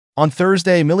On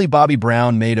Thursday, Millie Bobby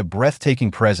Brown made a breathtaking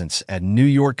presence at New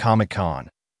York Comic-Con,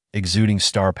 exuding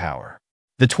star power.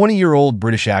 The 20-year-old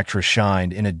British actress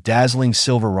shined in a dazzling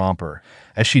silver romper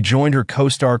as she joined her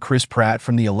co-star Chris Pratt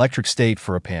from the Electric State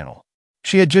for a panel.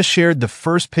 She had just shared the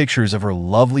first pictures of her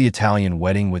lovely Italian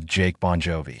wedding with Jake Bon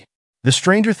Jovi. The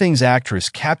Stranger Things actress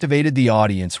captivated the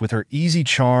audience with her easy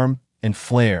charm and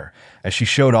flair as she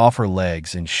showed off her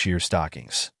legs in sheer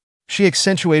stockings. She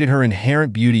accentuated her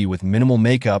inherent beauty with minimal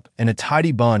makeup and a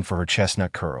tidy bun for her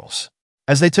chestnut curls.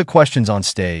 As they took questions on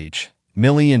stage,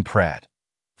 Millie and Pratt,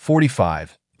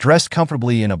 45, dressed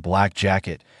comfortably in a black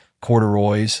jacket,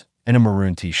 corduroys, and a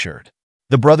maroon t-shirt.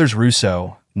 The brothers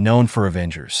Russo, known for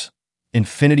Avengers,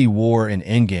 Infinity War, and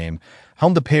Endgame,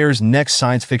 helmed the pair's next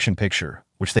science fiction picture,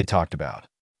 which they talked about.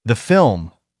 The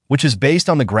film, which is based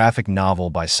on the graphic novel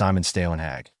by Simon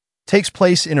Stalenhag, takes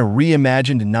place in a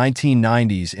reimagined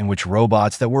 1990s in which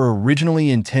robots that were originally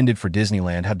intended for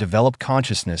Disneyland have developed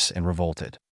consciousness and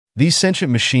revolted. These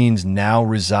sentient machines now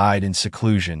reside in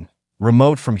seclusion,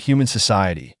 remote from human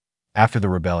society, after the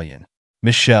rebellion.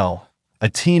 Michelle, a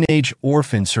teenage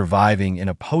orphan surviving in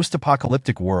a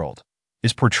post-apocalyptic world,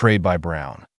 is portrayed by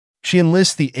Brown. She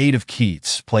enlists the aid of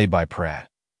Keats, played by Pratt,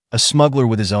 a smuggler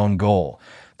with his own goal,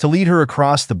 to lead her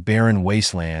across the barren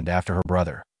wasteland after her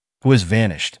brother, who has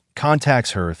vanished,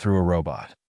 contacts her through a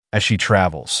robot. As she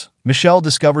travels, Michelle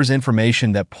discovers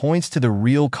information that points to the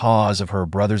real cause of her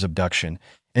brother's abduction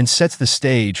and sets the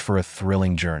stage for a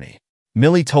thrilling journey.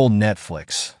 Millie told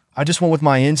Netflix, "I just went with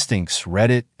my instincts,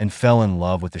 read it, and fell in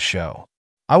love with the show.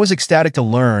 I was ecstatic to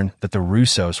learn that the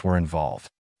Russos were involved.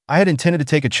 I had intended to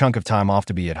take a chunk of time off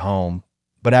to be at home,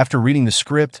 but after reading the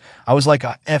script, I was like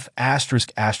a F*******.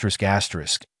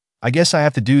 I guess I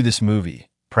have to do this movie,"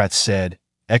 Pratt said,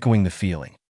 echoing the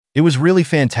feeling. "It was really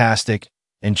fantastic,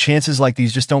 and chances like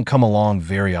these just don't come along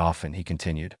very often," he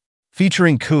continued.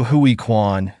 Featuring Ke Huy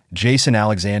Quan, Jason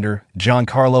Alexander,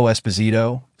 Giancarlo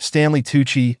Esposito, Stanley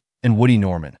Tucci, and Woody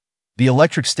Norman, The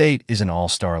Electric State is an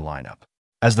all-star lineup.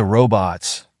 As the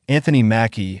robots, Anthony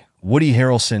Mackie, Woody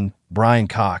Harrelson, Brian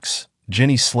Cox,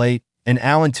 Jenny Slate, and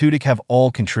Alan Tudyk have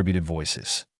all contributed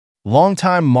voices.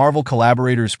 Longtime Marvel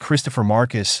collaborators Christopher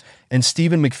Marcus and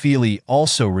Stephen McFeely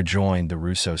also rejoined the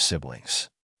Russo siblings.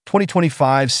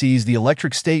 2025 sees The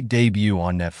Electric State debut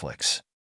on Netflix.